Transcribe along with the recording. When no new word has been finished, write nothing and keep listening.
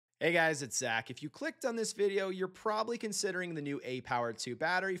Hey guys, it's Zach. If you clicked on this video, you're probably considering the new aPower 2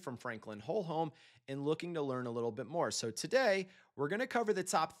 battery from FranklinWH's and looking to learn a little bit more. So today, we're going to cover the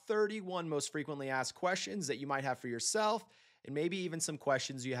top 31 most frequently asked questions that you might have for yourself, and maybe even some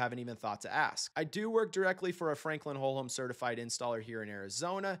questions you haven't even thought to ask. I do work directly for a FranklinWH's certified installer here in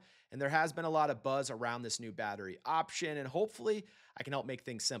Arizona, and there has been a lot of buzz around this new battery option, and hopefully I can help make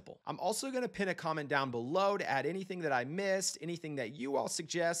things simple. I'm also going to pin a comment down below to add anything that I missed, anything that you all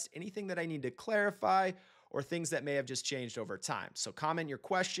suggest, anything that I need to clarify, or things that may have just changed over time. So comment your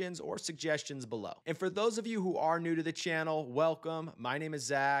questions or suggestions below. And for those of you who are new to the channel, welcome. My name is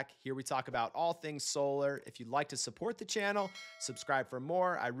Zach. Here we talk about all things solar. If you'd like to support the channel, subscribe for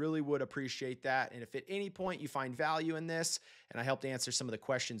more. I really would appreciate that. And if at any point you find value in this and I helped answer some of the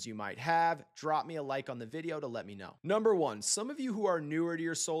questions you might have, drop me a like on the video to let me know. Number one, some of you who are newer to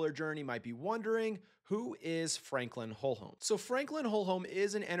your solar journey might be wondering, who is FranklinWH's? So FranklinWH's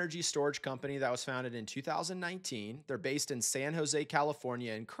is an energy storage company that was founded in 2019. They're based in San Jose,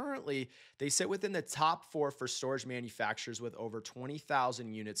 California, and currently they sit within the top 4 for storage manufacturers with over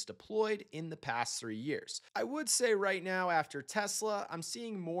 20,000 units deployed in the past 3 years. I would say right now, after Tesla, I'm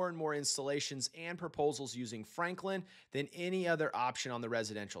seeing more and more installations and proposals using Franklin than any other option on the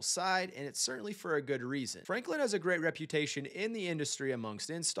residential side, and it's certainly for a good reason. Franklin has a great reputation in the industry amongst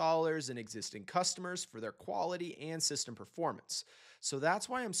installers and existing customers for their quality and system performance. So that's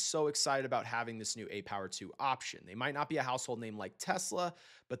why I'm so excited about having this new aPower 2 option. They might not be a household name like Tesla,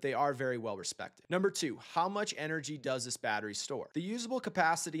 but they are very well respected. Number 2, how much energy does this battery store? The usable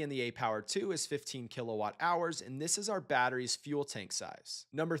capacity in the aPower 2 is 15 kilowatt hours, and this is our battery's fuel tank size.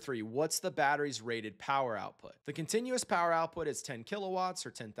 Number 3, what's the battery's rated power output? The continuous power output is 10 kilowatts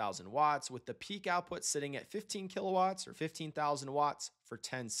or 10,000 watts, with the peak output sitting at 15 kilowatts or 15,000 watts for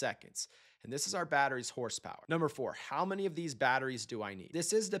 10 seconds. And this is our battery's horsepower. Number 4, how many of these batteries do I need?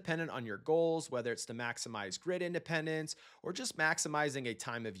 This is dependent on your goals, whether it's to maximize grid independence or just maximizing a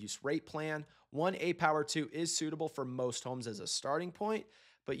time of use rate plan. One aPower 2 is suitable for most homes as a starting point,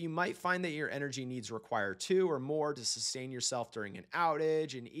 but you might find that your energy needs require 2 or more to sustain yourself during an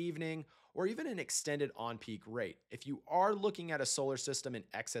outage, an evening, or even an extended on-peak rate. If you are looking at a solar system in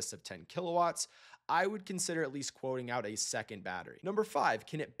excess of 10 kilowatts, I would consider at least quoting out a second battery. Number 5,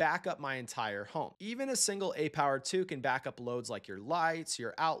 can it back up my entire home? Even a single aPower 2 can back up loads like your lights,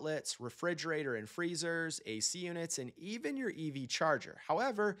 your outlets, refrigerator and freezers, AC units, and even your EV charger.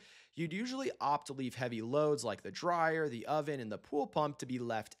 However, you'd usually opt to leave heavy loads like the dryer, the oven, and the pool pump to be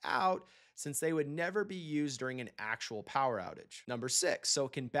left out, since they would never be used during an actual power outage. Number 6, so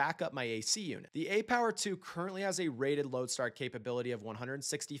it can back up my AC unit. The aPower 2 currently has a rated load start capability of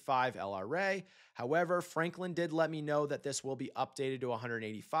 165 LRA. However, Franklin did let me know that this will be updated to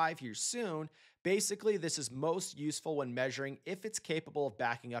 185 here soon. Basically, this is most useful when measuring if it's capable of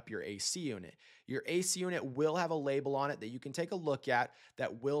backing up your AC unit. Your AC unit will have a label on it that you can take a look at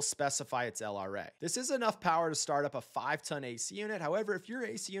that will specify its LRA. This is enough power to start up a 5-ton AC unit. However, if your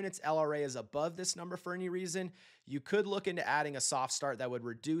AC unit's LRA is above this number for any reason, you could look into adding a soft start that would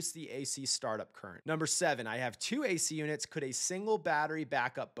reduce the AC startup current. Number 7, I have 2 AC units. Could a single battery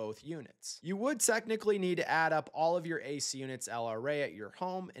back up both units? You would technically need to add up all of your AC units LRA at your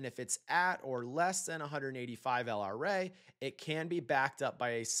home, and if it's at or less than 185 LRA, it can be backed up by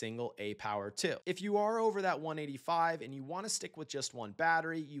a single aPower 2. If you are over that 185 and you want to stick with just one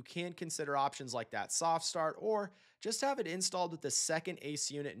battery, you can consider options like that soft start, or just have it installed with the second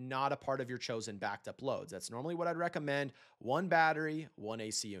AC unit not a part of your chosen backed up loads. That's normally what I'd recommend: one battery, one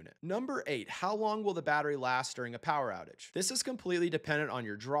AC unit. Number 8, how long will the battery last during a power outage? This is completely dependent on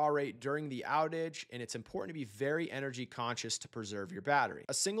your draw rate during the outage, and it's important to be very energy conscious to preserve your battery.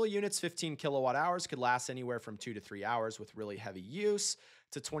 A single unit's 15 kilowatt hours could last anywhere from 2 to 3 hours with really heavy use,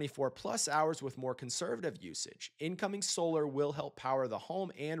 to 24 plus hours with more conservative usage. Incoming solar will help power the home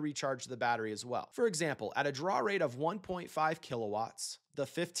and recharge the battery as well. For example, at a draw rate of 1.5 kilowatts, the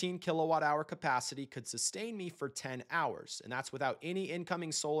 15 kilowatt hour capacity could sustain me for 10 hours, and that's without any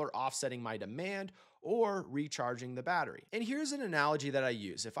incoming solar offsetting my demand or recharging the battery. And here's an analogy that I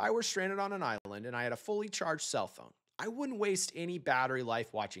use. If I were stranded on an island and I had a fully charged cell phone, I wouldn't waste any battery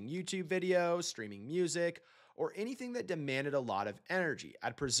life watching YouTube videos, streaming music, or anything that demanded a lot of energy.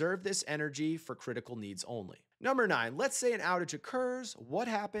 I'd preserve this energy for critical needs only. Number 9, let's say an outage occurs. What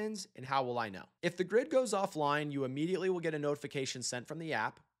happens and how will I know? If the grid goes offline, you immediately will get a notification sent from the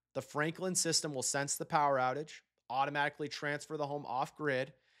app. The Franklin system will sense the power outage, automatically transfer the home off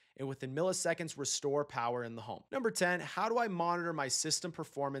grid, and within milliseconds restore power in the home. Number 10, how do I monitor my system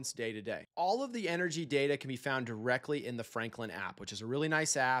performance day to day? All of the energy data can be found directly in the Franklin app, which is a really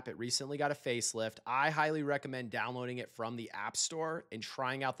nice app. It recently got a facelift. I highly recommend downloading it from the App Store and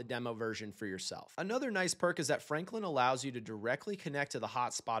trying out the demo version for yourself. Another nice perk is that Franklin allows you to directly connect to the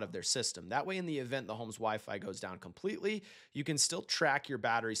hotspot of their system. That way, in the event the home's Wi-Fi goes down completely, you can still track your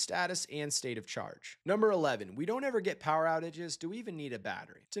battery status and state of charge. Number 11, we don't ever get power outages. Do we even need a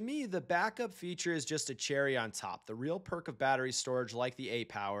battery? To me, the backup feature is just a cherry on top. The real perk of battery storage like the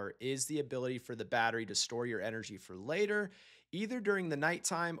aPower is the ability for the battery to store your energy for later, either during the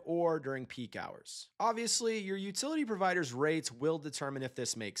nighttime or during peak hours. Obviously, your utility provider's rates will determine if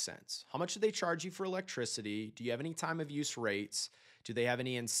this makes sense. How much do they charge you for electricity? Do you have any time of use rates? Do they have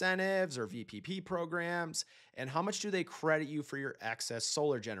any incentives or VPP programs? And how much do they credit you for your excess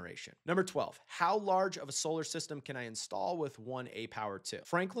solar generation? Number 12, how large of a solar system can I install with one aPower 2?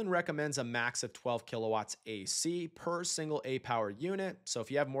 Franklin recommends a max of 12 kilowatts AC per single aPower unit. So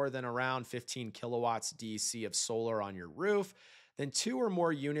if you have more than around 15 kilowatts DC of solar on your roof, then 2 or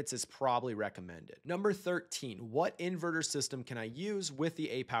more units is probably recommended. Number 13, what inverter system can I use with the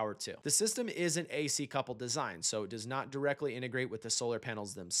aPower 2? The system is an AC coupled design, so it does not directly integrate with the solar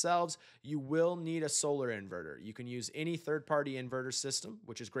panels themselves. You will need a solar inverter. You can use any third-party inverter system,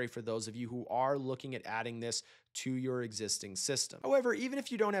 which is great for those of you who are looking at adding this to your existing system. However, even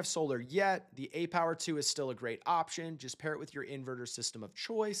if you don't have solar yet, the aPower 2 is still a great option. Just pair it with your inverter system of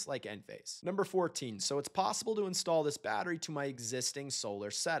choice like Enphase. Number 14, so it's possible to install this battery to my existing solar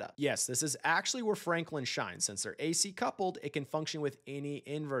setup. Yes, this is actually where Franklin shines. Since they're AC coupled, it can function with any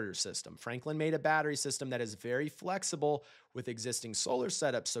inverter system. Franklin made a battery system that is very flexible with existing solar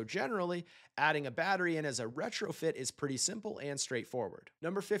setups, so generally, adding a battery in as a retrofit is pretty simple and straightforward.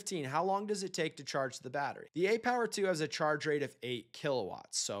 Number 15, how long does it take to charge the battery? The aPower 2 has a charge rate of 8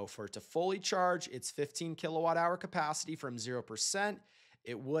 kilowatts, so for it to fully charge its 15 kilowatt hour capacity from 0%,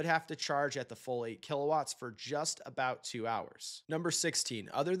 it would have to charge at the full 8 kilowatts for just about 2 hours. Number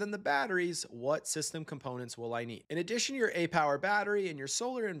 16, other than the batteries, what system components will I need? In addition to your aPower battery and your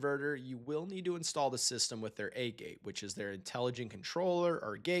solar inverter, you will need to install the system with their aGate, which is their intelligent controller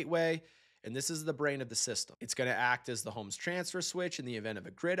or gateway, and this is the brain of the system. It's going to act as the home's transfer switch in the event of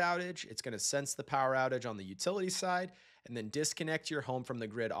a grid outage. It's going to sense the power outage on the utility side and then disconnect your home from the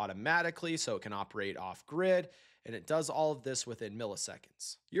grid automatically so it can operate off grid. And it does all of this within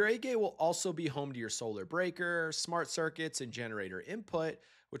milliseconds. Your aGate will also be home to your solar breaker, smart circuits, and generator input,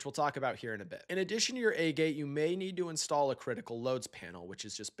 which we'll talk about here in a bit. In addition to your aGate, you may need to install a critical loads panel, which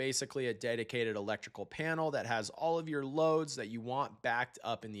is just basically a dedicated electrical panel that has all of your loads that you want backed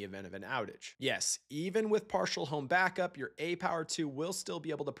up in the event of an outage. Yes, even with partial home backup, your aPower 2 will still be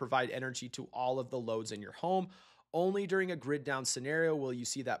able to provide energy to all of the loads in your home. Only during a grid down scenario will you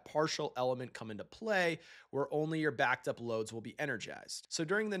see that partial element come into play where only your backed up loads will be energized. So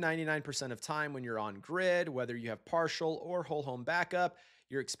during the 99% of time when you're on grid, whether you have partial or whole home backup,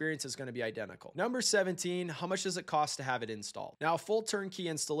 your experience is going to be identical. Number 17, how much does it cost to have it installed? Now, a full turnkey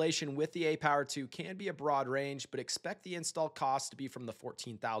installation with the aPower 2 can be a broad range, but expect the install cost to be from the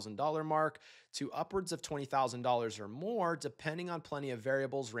 $14,000 mark to upwards of $20,000 or more, depending on plenty of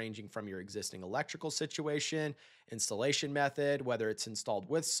variables ranging from your existing electrical situation, installation method, whether it's installed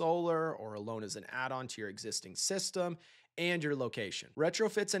with solar or alone as an add-on to your existing system, and your location.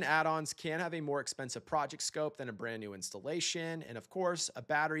 Retrofits and add-ons can have a more expensive project scope than a brand new installation. And of course, a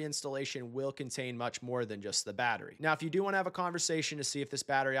battery installation will contain much more than just the battery. Now, if you do want to have a conversation to see if this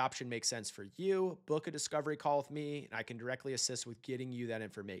battery option makes sense for you, book a discovery call with me and I can directly assist with getting you that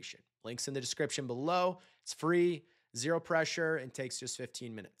information. Links in the description below. It's free, zero pressure, and takes just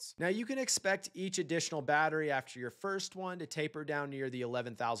 15 minutes. Now, you can expect each additional battery after your first one to taper down near the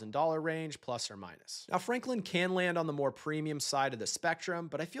 $11,000 range, plus or minus. Now, Franklin can land on the more premium side of the spectrum,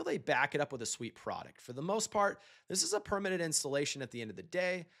 but I feel they back it up with a sweet product. For the most part, this is a permanent installation at the end of the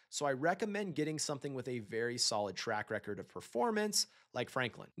day, so I recommend getting something with a very solid track record of performance like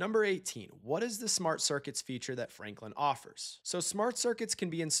Franklin. Number 18, what is the smart circuits feature that Franklin offers? So smart circuits can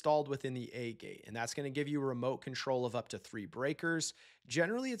be installed within the aGate, and that's going to give you remote control of up to 3 breakers.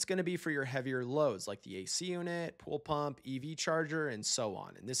 Generally, it's going to be for your heavier loads like the AC unit, pool pump, EV charger, and so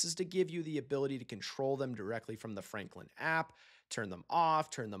on. And this is to give you the ability to control them directly from the Franklin app, turn them off,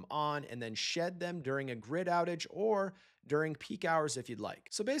 turn them on, and then shed them during a grid outage or during peak hours if you'd like.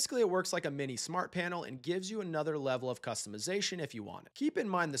 So basically it works like a mini smart panel and gives you another level of customization if you want it. Keep in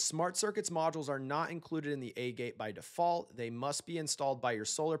mind the smart circuits modules are not included in the aGate by default. They must be installed by your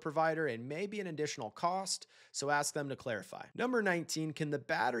solar provider and may be an additional cost, so ask them to clarify. Number 19, can the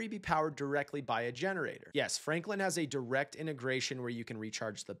battery be powered directly by a generator? Yes, Franklin has a direct integration where you can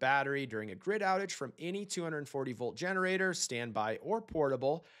recharge the battery during a grid outage from any 240 volt generator, standby or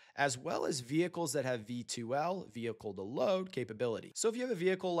portable, as well as vehicles that have V2L, vehicle to load capability. So if you have a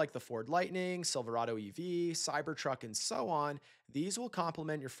vehicle like the Ford Lightning, Silverado EV, Cybertruck, and so on, these will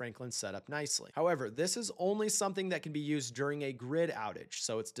complement your Franklin setup nicely. However, this is only something that can be used during a grid outage,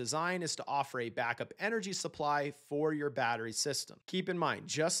 so its design is to offer a backup energy supply for your battery system. Keep in mind,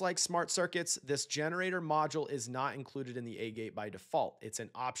 just like smart circuits, this generator module is not included in the aGate by default. It's an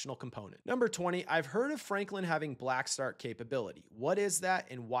optional component. Number 20, I've heard of Franklin having Blackstart capability. What is that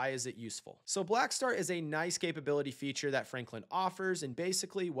and why is it useful? So Blackstart is a nice capability feature that Franklin offers, and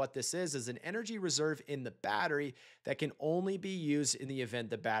basically what this is an energy reserve in the battery that can only be used in the event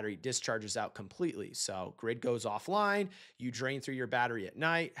the battery discharges out completely. So grid goes offline, you drain through your battery at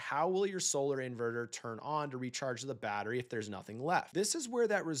night. How will your solar inverter turn on to recharge the battery if there's nothing left? This is where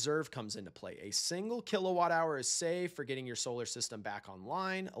that reserve comes into play. A single kilowatt hour is saved for getting your solar system back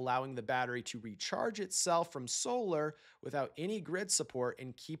online, allowing the battery to recharge itself from solar without any grid support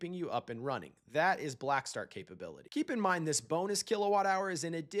and keeping you up and running. That is Blackstart capability. Keep in mind this bonus kilowatt hour is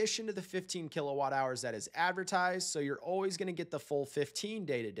in addition to the 15 kilowatt hours that is advertised, so you're always going to get the full 15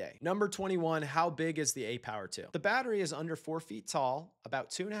 day to day. Number 21, how big is the aPower 2? The battery is under 4 feet tall, about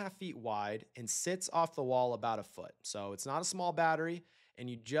 2.5 feet wide, and sits off the wall about a foot. So it's not a small battery, and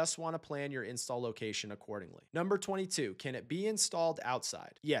you just want to plan your install location accordingly. Number 22, can it be installed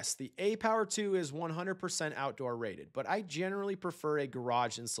outside? Yes, the aPower 2 is 100% outdoor rated, but I generally prefer a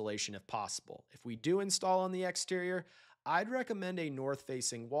garage installation if possible. If we do install on the exterior, I'd recommend a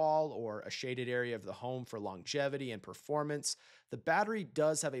north-facing wall or a shaded area of the home for longevity and performance. The battery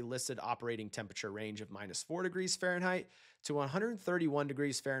does have a listed operating temperature range of -4 degrees Fahrenheit to 131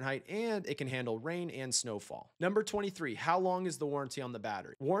 degrees Fahrenheit, and it can handle rain and snowfall. Number 23, how long is the warranty on the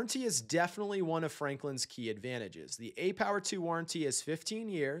battery? Warranty is definitely one of Franklin's key advantages. The aPower 2 warranty is 15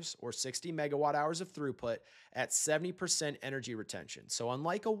 years or 60 megawatt hours of throughput at 70% energy retention. So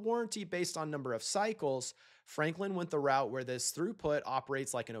unlike a warranty based on number of cycles, Franklin went the route where this throughput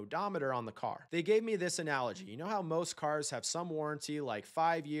operates like an odometer on the car. They gave me this analogy. You know how most cars have some warranty like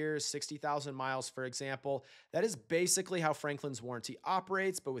 5 years, 60,000 miles, for example? That is basically how Franklin's warranty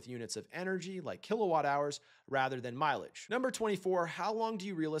operates, but with units of energy like kilowatt hours rather than mileage. Number 24, how long do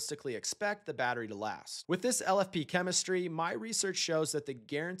you realistically expect the battery to last? With this LFP chemistry, my research shows that the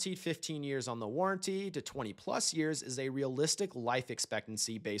guaranteed 15 years on the warranty to 20 plus years is a realistic life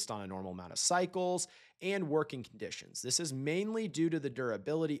expectancy based on a normal amount of cycles and working conditions. This is mainly due to the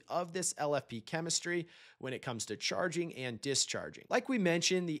durability of this LFP chemistry when it comes to charging and discharging. Like we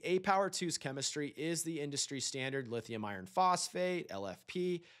mentioned, the aPower 2's chemistry is the industry standard lithium iron phosphate,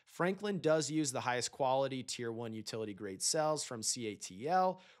 LFP. Franklin does use the highest quality tier 1 utility grade cells from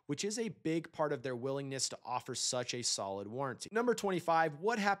CATL, which is a big part of their willingness to offer such a solid warranty. Number 25,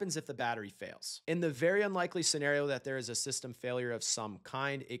 what happens if the battery fails? In the very unlikely scenario that there is a system failure of some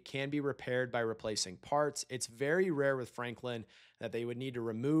kind, it can be repaired by replacing parts. It's very rare with Franklin that they would need to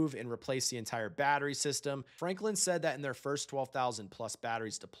remove and replace the entire battery system. Franklin said that in their first 12,000 plus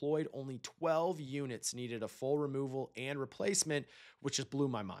batteries deployed, only 12 units needed a full removal and replacement, which just blew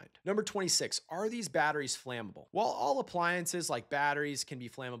my mind. Number 26, are these batteries flammable? While all appliances like batteries can be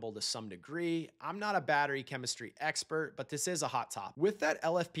flammable to some degree, I'm not a battery chemistry expert, but this is a hot topic. With that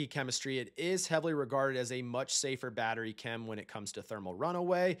LFP chemistry, it is heavily regarded as a much safer battery chem when it comes to thermal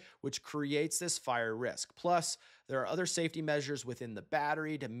runaway, which creates this fire risk. Plus, there are other safety measures within the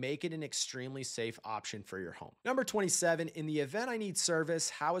battery to make it an extremely safe option for your home. Number 27, in the event I need service,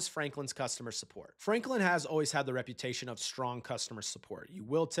 how is Franklin's customer support? Franklin has always had the reputation of strong customer support. You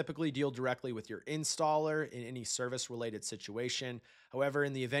will typically deal directly with your installer in any service-related situation. However,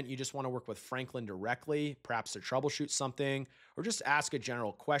 in the event you just want to work with Franklin directly, perhaps to troubleshoot something, or just ask a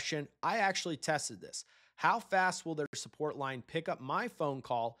general question, I actually tested this. How fast will their support line pick up my phone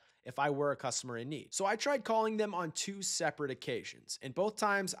call if I were a customer in need? So I tried calling them on 2 separate occasions, and both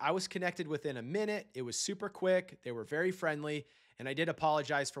times I was connected within a minute. It was super quick, they were very friendly, And I did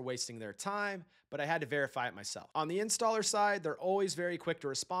apologize for wasting their time, but I had to verify it myself. On the installer side, they're always very quick to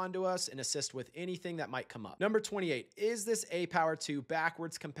respond to us and assist with anything that might come up. Number 28, is this aPower 2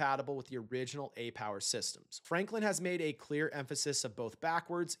 backwards compatible with the original aPower systems? Franklin has made a clear emphasis of both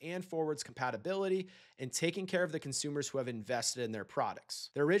backwards and forwards compatibility and taking care of the consumers who have invested in their products.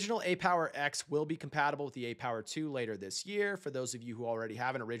 The original aPower X will be compatible with the aPower 2 later this year for those of you who already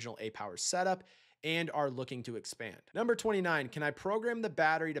have an original aPower setup and are looking to expand. Number 29, can I program the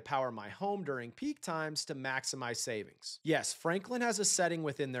battery to power my home during peak times to maximize savings? Yes, Franklin has a setting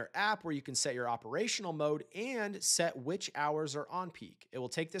within their app where you can set your operational mode and set which hours are on peak. It will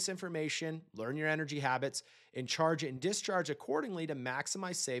take this information, learn your energy habits, and charge and discharge accordingly to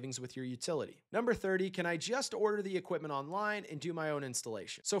maximize savings with your utility. Number 30, can I just order the equipment online and do my own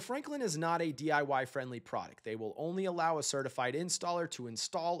installation? So Franklin is not a DIY friendly product. They will only allow a certified installer to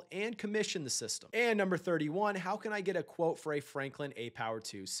install and commission the system. And number 31, how can I get a quote for a Franklin aPower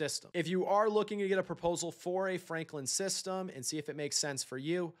 2 system? If you are looking to get a proposal for a Franklin system and see if it makes sense for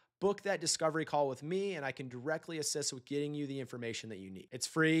you, book that discovery call with me and I can directly assist with getting you the information that you need. It's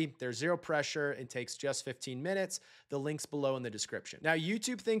free, there's zero pressure, and takes just 15 minutes. The link's below in the description. Now,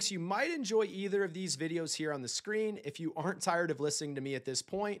 YouTube thinks you might enjoy either of these videos here on the screen. If you aren't tired of listening to me at this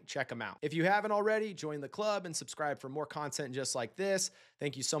point, check them out. If you haven't already, join the club and subscribe for more content just like this.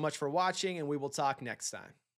 Thank you so much for watching, and we will talk next time.